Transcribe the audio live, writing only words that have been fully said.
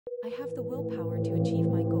I have the willpower to achieve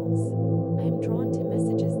my goals. I am drawn to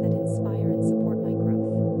messages that inspire and support my growth.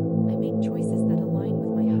 I make choices that align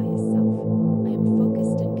with my highest self. I am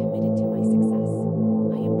focused and committed to my success.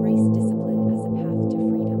 I embrace discipline as a path to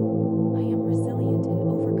freedom. I am resilient and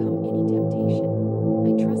overcome any temptation.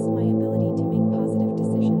 I trust my ability to make positive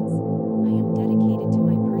decisions. I am dedicated to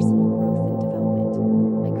my personal growth and development.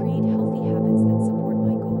 I create healthy habits that support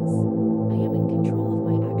my goals. I am in control of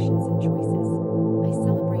my actions and choices. I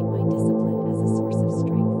celebrate my discipline as a source of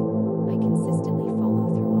strength. I consistently follow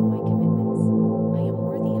through on my commitments. I am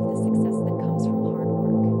worthy of the success that comes from hard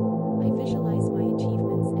work. I visualize my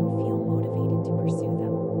achievements and feel motivated to pursue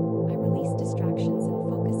them. I release distractions and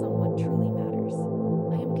focus on what truly matters.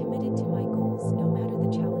 I am committed to my goals no matter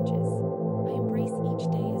the challenges. I embrace each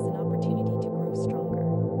day as an opportunity to grow stronger.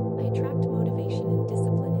 I attract motivation and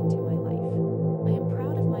discipline into my life. I am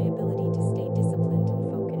proud of my ability to stay disciplined and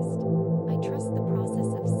focused. I trust the process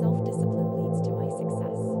of self-discipline leads to my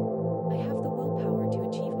success. I have the willpower to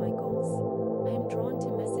achieve my goals. I am drawn to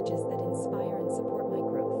messages that inspire and support my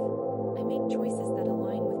growth. I make choices that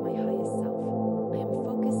align with my highest self. I am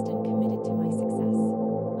focused and committed to my success.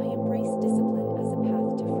 I embrace discipline as a path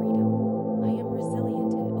to freedom. I am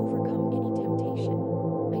resilient and overcome any temptation.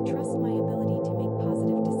 I trust my ability to make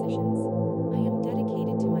positive decisions. I am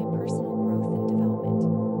dedicated to my personal growth and development.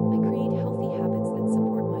 I create healthy habits that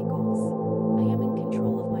support my goals. I am in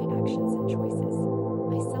control of my actions and choices.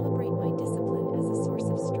 I celebrate my discipline as a source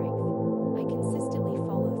of strength. I consistently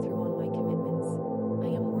follow through on my commitments. I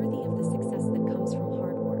am worthy of the success that comes from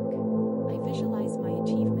hard work. I visualize my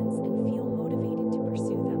achievements and feel motivated to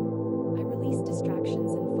pursue them. I release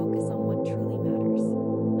distractions and focus on